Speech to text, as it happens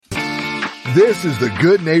This is the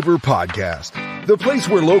Good Neighbor Podcast, the place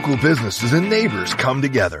where local businesses and neighbors come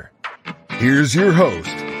together. Here's your host,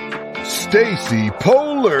 Stacy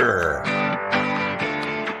Poehler.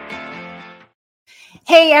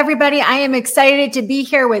 Hey, everybody. I am excited to be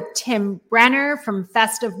here with Tim Brenner from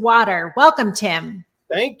Festive Water. Welcome, Tim.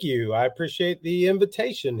 Thank you. I appreciate the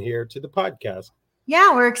invitation here to the podcast.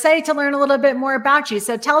 Yeah, we're excited to learn a little bit more about you.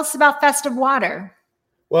 So tell us about Festive Water.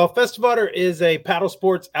 Well, Festive Water is a paddle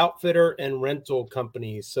sports outfitter and rental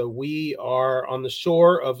company. So we are on the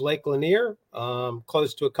shore of Lake Lanier,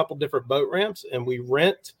 close to a couple different boat ramps, and we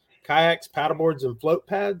rent kayaks, paddleboards, and float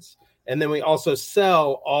pads. And then we also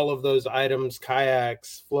sell all of those items,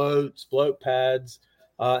 kayaks, floats, float pads,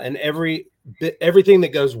 and everything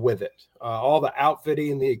that goes with it, all the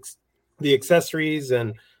outfitting, the accessories,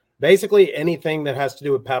 and basically anything that has to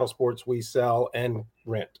do with paddle sports we sell and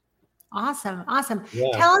rent. Awesome. Yeah.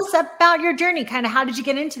 Tell us about your journey. Kind of how did you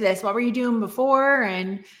get into this? What were you doing before?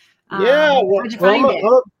 And how'd you find it?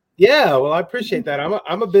 Well, I appreciate that.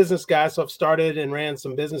 I'm a business guy, so I've started and ran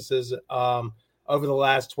some businesses over the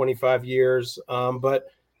last 25 years. But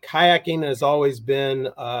kayaking has always been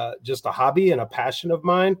just a hobby and a passion of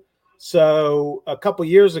mine. So a couple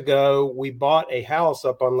years ago, we bought a house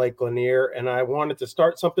up on Lake Lanier, and I wanted to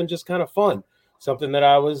start something just kind of fun. Something that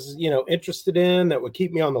I was, interested in that would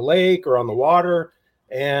keep me on the lake or on the water.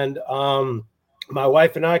 And my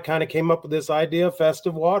wife and I kind of came up with this idea of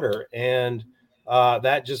Festive Water. And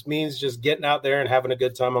that just means just getting out there and having a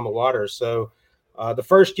good time on the water. So the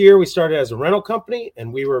first year we started as a rental company,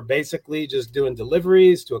 and we were basically just doing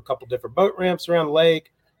deliveries to a couple different boat ramps around the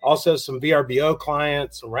lake. Also some VRBO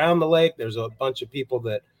clients around the lake. There's a bunch of people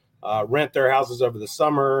that rent their houses over the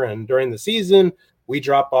summer, and during the season, we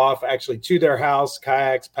drop off actually to their house,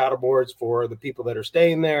 kayaks, paddleboards for the people that are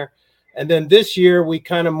staying there. And then this year we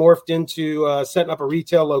kind of morphed into setting up a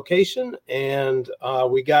retail location, and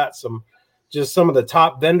we got some of the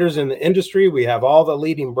top vendors in the industry. We have all the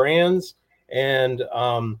leading brands, and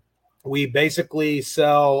we basically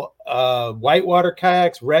sell whitewater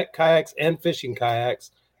kayaks, rec kayaks, and fishing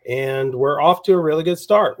kayaks. And we're off to a really good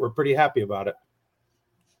start. We're pretty happy about it.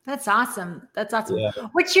 That's awesome. Yeah.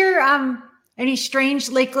 What's your any strange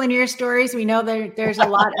Lake Lanier stories? We know there's a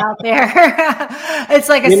lot out there. It's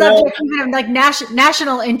like a subject even of like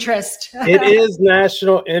national interest. It is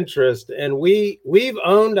national interest. And we've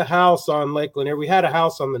owned a house on Lake Lanier. We had a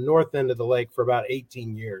house on the north end of the lake for about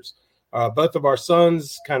 18 years. Both of our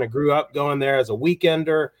sons kind of grew up going there as a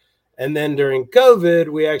weekender. And then during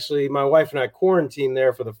COVID, my wife and I quarantined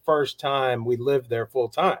there for the first time. We lived there full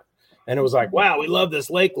time. And it was like, wow, we love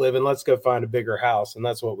this lake living. Let's go find a bigger house. And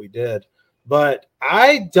that's what we did. But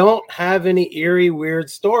I don't have any eerie, weird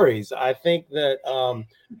stories. I think that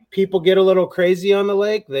people get a little crazy on the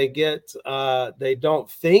lake. They don't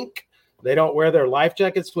think. They don't wear their life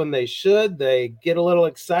jackets when they should. They get a little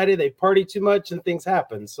excited. They party too much and things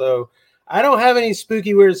happen. So I don't have any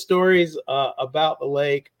spooky, weird stories about the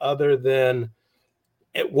lake other than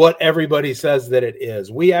what everybody says that it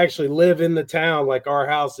is. We actually live in the town, like our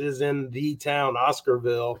house is in the town,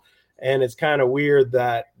 Oscarville. And it's kind of weird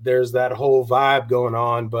that there's that whole vibe going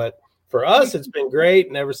on. But for us, it's been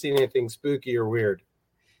great. Never seen anything spooky or weird.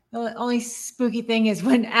 The only spooky thing is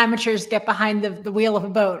when amateurs get behind the wheel of a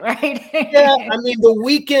boat, right? Yeah, I mean, the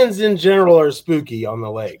weekends in general are spooky on the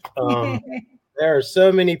lake. There are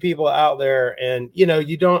so many people out there, and,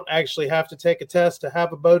 you don't actually have to take a test to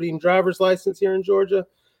have a boating driver's license here in Georgia.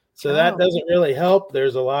 So that doesn't really help.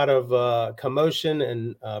 There's a lot of commotion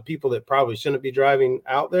and people that probably shouldn't be driving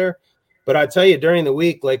out there. But I tell you, during the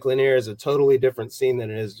week, Lake Lanier is a totally different scene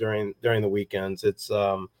than it is during the weekends. It's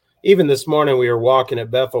even this morning we were walking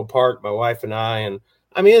at Bethel Park, my wife and I, and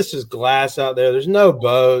I mean, it's just glass out there. There's no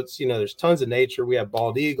boats. There's tons of nature. We have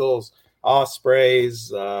bald eagles,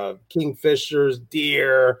 ospreys, kingfishers,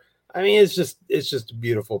 deer. I mean, it's just a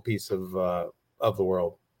beautiful piece of the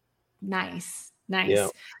world. Nice. Yeah.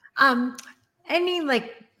 Any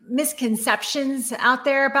like misconceptions out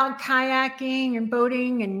there about kayaking and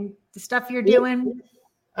boating and the stuff you're doing?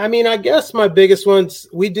 I mean, I guess my biggest ones,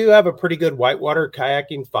 we do have a pretty good whitewater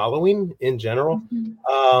kayaking following in general.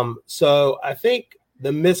 Mm-hmm. So I think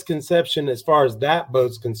the misconception as far as that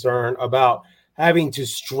boat's concerned about having to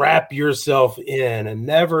strap yourself in and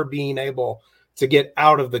never being able to get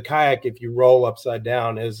out of the kayak if you roll upside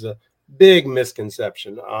down is a big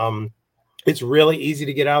misconception. It's really easy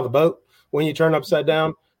to get out of the boat when you turn upside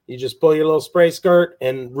down. You just pull your little spray skirt,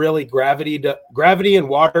 and really gravity and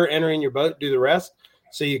water entering your boat do the rest.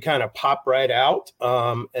 So you kind of pop right out,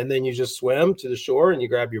 and then you just swim to the shore and you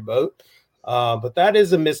grab your boat. But that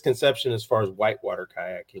is a misconception as far as whitewater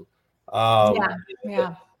kayaking.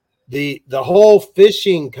 Yeah. the whole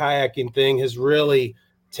fishing kayaking thing has really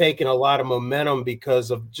taken a lot of momentum because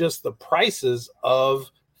of just the prices of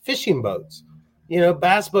fishing boats.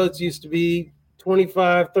 Bass boats used to be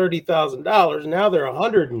 $25,000-$30,000. Now they're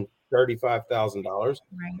 $135,000,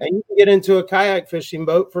 Right. and you can get into a kayak fishing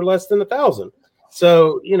boat for less than $1,000.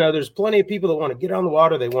 So, there's plenty of people that want to get on the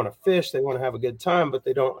water. They want to fish. They want to have a good time, but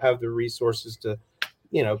they don't have the resources to,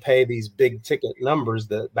 pay these big ticket numbers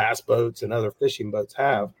that bass boats and other fishing boats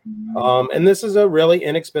have. And this is a really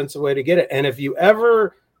inexpensive way to get it. And if you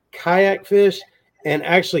ever kayak fish and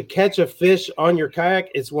actually catch a fish on your kayak,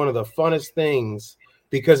 it's one of the funnest things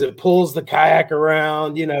because it pulls the kayak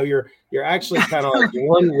around. You're actually kind of like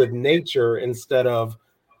one with nature instead of,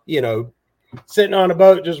 sitting on a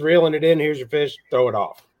boat, just reeling it in. Here's your fish, throw it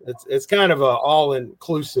off. It's kind of a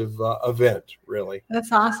all-inclusive event, really.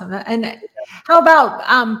 That's awesome. And how about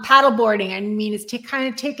paddleboarding? I mean, it's kind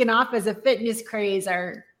of taken off as a fitness craze.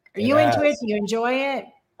 Are you into it? Do you enjoy it?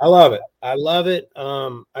 I love it.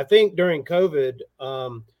 I think during COVID,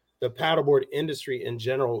 the paddleboard industry in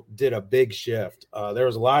general did a big shift. There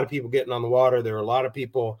was a lot of people getting on the water. There were a lot of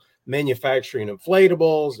people manufacturing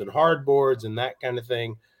inflatables and hardboards and that kind of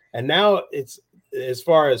thing. And now it's, as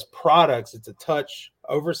far as products, it's a touch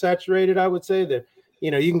oversaturated, I would say. That,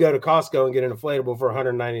 you can go to Costco and get an inflatable for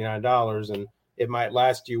 $199 and it might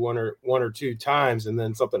last you one or two times, and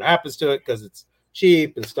then something happens to it because it's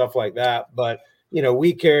cheap and stuff like that. But,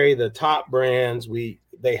 we carry the top brands.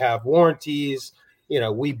 They have warranties.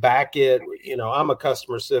 We back it. I'm a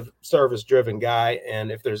customer service driven guy.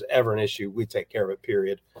 And if there's ever an issue, we take care of it,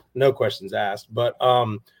 period. No questions asked. But,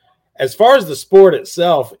 as far as the sport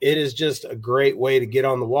itself, it is just a great way to get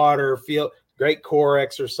on the water, feel great core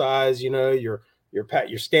exercise. You're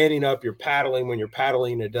standing up, you're paddling. When you're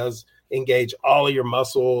paddling, it does engage all of your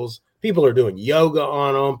muscles. People are doing yoga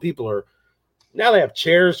on them. Now they have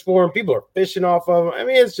chairs for them. People are fishing off of them. I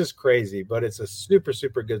mean, it's just crazy, but it's a super,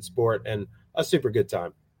 super good sport and a super good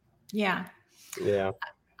time. Yeah. Yeah.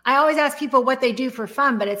 I always ask people what they do for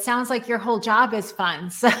fun, but it sounds like your whole job is fun.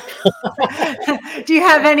 So do you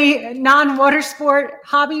have any non-water sport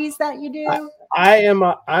hobbies that you do? I'm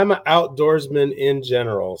an outdoorsman in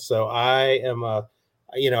general. So I am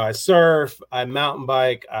I surf, I mountain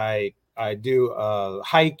bike, I do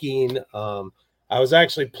hiking. I was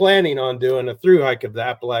actually planning on doing a through hike of the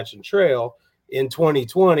Appalachian Trail in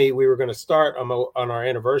 2020. We were going to start on our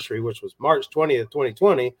anniversary, which was March 20th,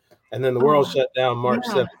 2020. And then the world shut down March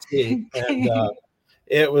 17th. And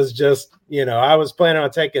it was just, I was planning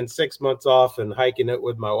on taking 6 months off and hiking it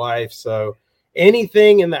with my wife. So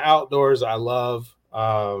anything in the outdoors, I love.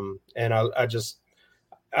 And I'm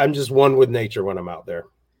just one with nature when I'm out there. Do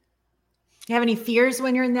you have any fears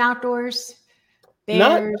when you're in the outdoors?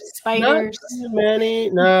 Bears, spiders? Not many.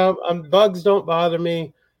 No, bugs don't bother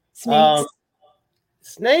me. Snakes?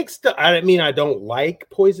 Snakes, I don't like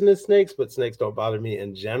poisonous snakes, but snakes don't bother me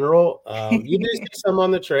in general. You do see some on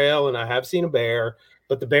the trail, and I have seen a bear,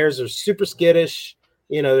 but the bears are super skittish.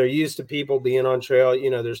 They're used to people being on trail.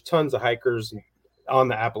 There's tons of hikers on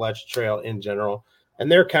the Appalachian Trail in general,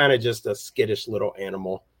 and they're kind of just a skittish little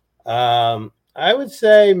animal. I would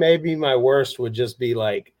say maybe my worst would just be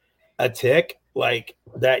like a tick, like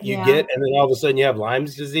that you get, and then all of a sudden you have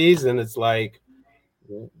Lyme's disease, and it's like,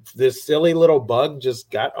 this silly little bug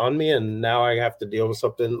just got on me and now I have to deal with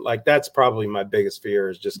something. Like, that's probably my biggest fear,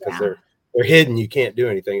 is just because they're hidden. You can't do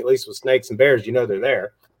anything. At least with snakes and bears, they're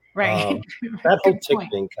there. Right. That whole tick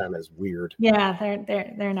thing kind of is weird. Yeah,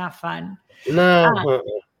 they're not fun.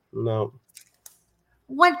 No.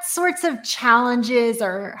 What sorts of challenges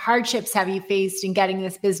or hardships have you faced in getting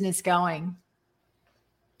this business going?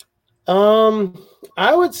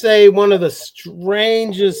 I would say one of the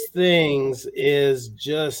strangest things is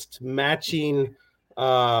just matching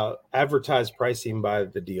advertised pricing by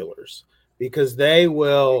the dealers, because they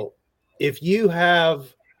will, if you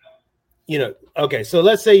have, okay, so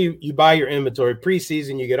let's say you buy your inventory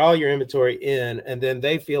preseason, you get all your inventory in, and then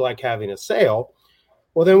they feel like having a sale.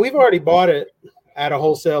 Well, then we've already bought it at a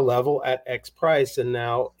wholesale level at X price, and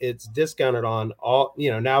now it's discounted on all,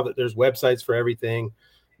 now that there's websites for everything.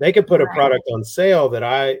 They could put a product on sale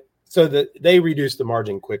so that they reduce the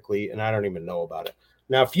margin quickly, and I don't even know about it.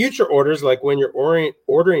 Now, future orders, like when you're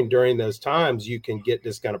ordering during those times, you can get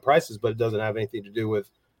discounted prices, but it doesn't have anything to do with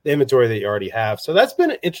the inventory that you already have. So that's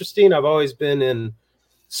been interesting. I've always been in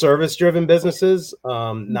service-driven businesses,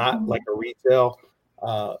 not like a retail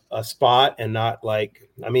a spot, and not like,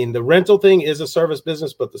 the rental thing is a service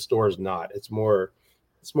business, but the store is not. It's more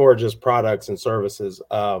just products and services.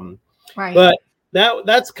 But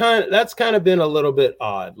that's kind of been a little bit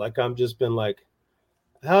odd. Like, I've just been like,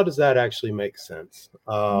 how does that actually make sense?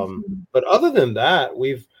 But other than that,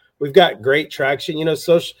 we've got great traction. You know,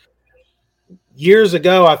 years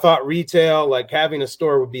ago, I thought retail, like having a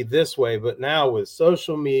store, would be this way, but now with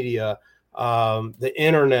social media, the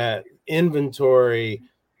internet, inventory,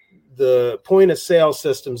 the point of sale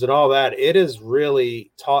systems and all that, it has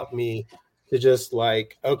really taught me to just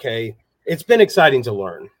like, okay, it's been exciting to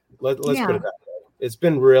learn. Let's put it that way. It's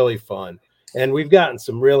been really fun. And we've gotten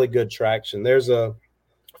some really good traction. There's a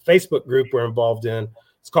Facebook group we're involved in.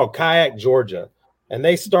 It's called Kayak Georgia. And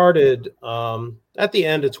they started at the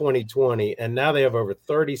end of 2020. And now they have over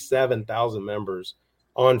 37,000 members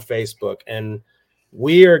on Facebook. And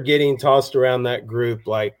we are getting tossed around that group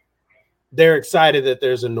like they're excited that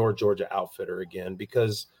there's a North Georgia outfitter again,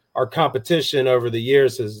 because our competition over the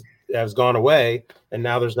years has gone away, and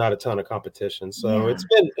now there's not a ton of competition. So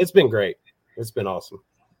it's been great. It's been awesome.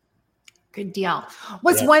 Good deal.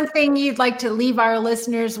 What's one thing you'd like to leave our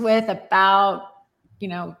listeners with about, you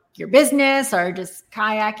know, your business or just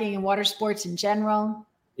kayaking and water sports in general?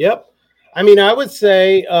 Yep. I mean, I would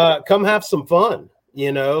say come have some fun.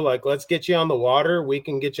 You know, like let's get you on the water. We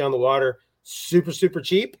can get you on the water super, super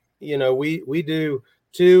cheap. You know, we do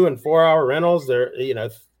 2 and 4 hour rentals. They're, you know,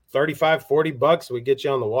 $35-$40. We get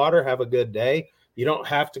you on the water. Have a good day. You don't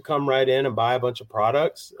have to come right in and buy a bunch of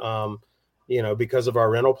products, you know, because of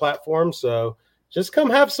our rental platform. So just come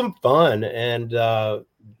have some fun. And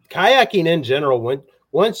kayaking in general,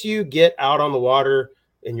 once you get out on the water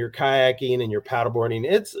and you're kayaking and you're paddleboarding,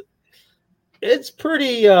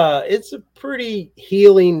 it's a pretty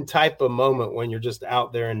healing type of moment when you're just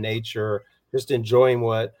out there in nature, just enjoying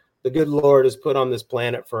what the good Lord has put on this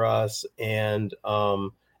planet for us. And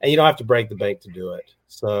you don't have to break the bank to do it.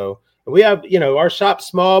 So we have, you know, our shop's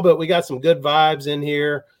small, but we got some good vibes in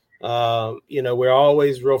here. You know, we're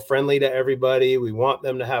always real friendly to everybody. We want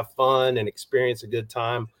them to have fun and experience a good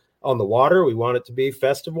time on the water. We want it to be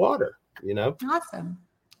Festive Water, you know? Awesome.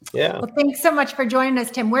 Yeah. Well, thanks so much for joining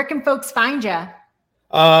us, Tim. Where can folks find you?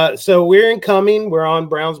 So we're in Cumming. We're on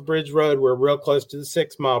Browns Bridge Road. We're real close to the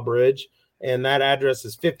 6 Mile Bridge. And that address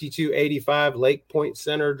is 5285 Lake Point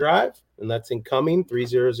Center Drive. And that's in Cumming,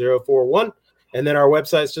 30041. And then our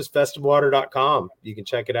website is just festivewater.com. You can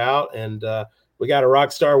check it out. And we got a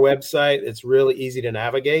Rockstar website. It's really easy to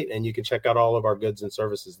navigate. And you can check out all of our goods and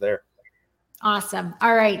services there. Awesome.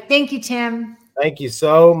 All right. Thank you, Tim. Thank you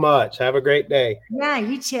so much. Have a great day. Yeah,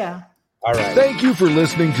 you too. All right. Thank you for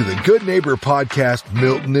listening to the Good Neighbor Podcast,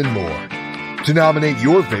 Milton and More. To nominate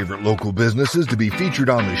your favorite local businesses to be featured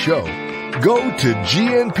on the show, go to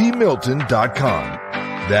gnpmilton.com.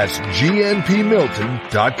 That's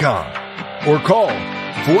gnpmilton.com. Or call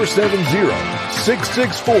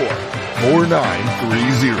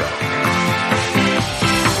 470-664-4930.